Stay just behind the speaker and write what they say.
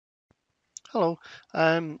Hello.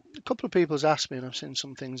 A couple of people has asked me, and I've seen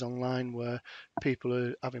some things online where people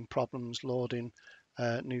are having problems loading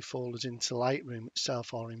new folders into Lightroom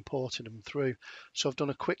itself or importing them through. So I've done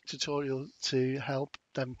a quick tutorial to help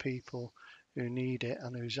them people who need it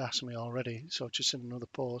and who's asked me already. So I've just seen another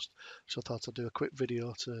post, so I thought I'd do a quick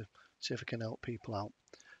video to see if I can help people out.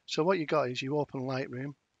 So what you got is you open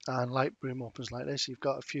Lightroom, and Lightroom opens like this. You've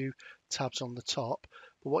got a few tabs on the top,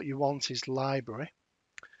 but what you want is Library.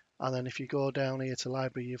 And then if you go down here to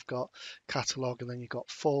library, you've got catalog, and then you've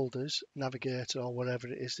got folders, navigator, or whatever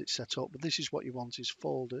it is that's set up. But this is what you want, is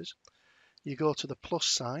folders. You go to the plus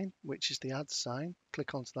sign, which is the add sign,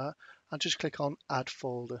 click onto that, and just click on add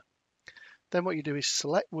folder. Then what you do is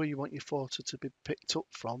select where you want your photo to be picked up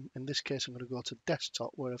from. In this case, I'm going to go to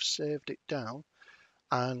desktop where I've saved it down,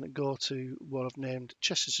 and go to what I've named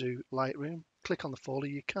Chester Zoo Lightroom. Click on the folder.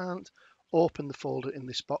 You can't open the folder in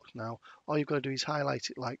this box now. All you've got to do is highlight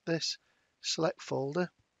it like this, select folder,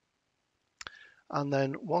 and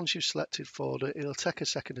then once you've selected folder, it'll take a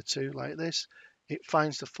second or two like this. It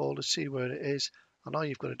finds the folder, see where it is, and all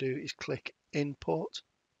you've got to do is click import.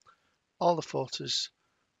 All the photos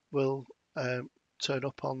will turn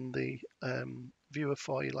up on the viewer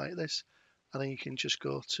for you like this, and then you can just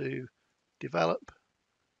go to develop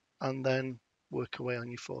and then work away on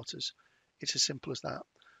your photos. It's as simple as that.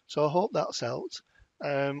 So I hope that's helped.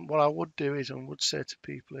 What I would do is, and would say to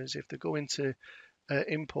people, is if they go into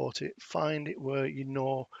import it, find it where you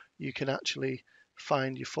know you can actually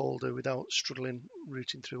find your folder without struggling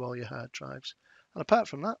rooting through all your hard drives. And apart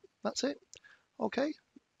from that, that's it. Okay,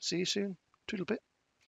 see you soon. Toodle bit.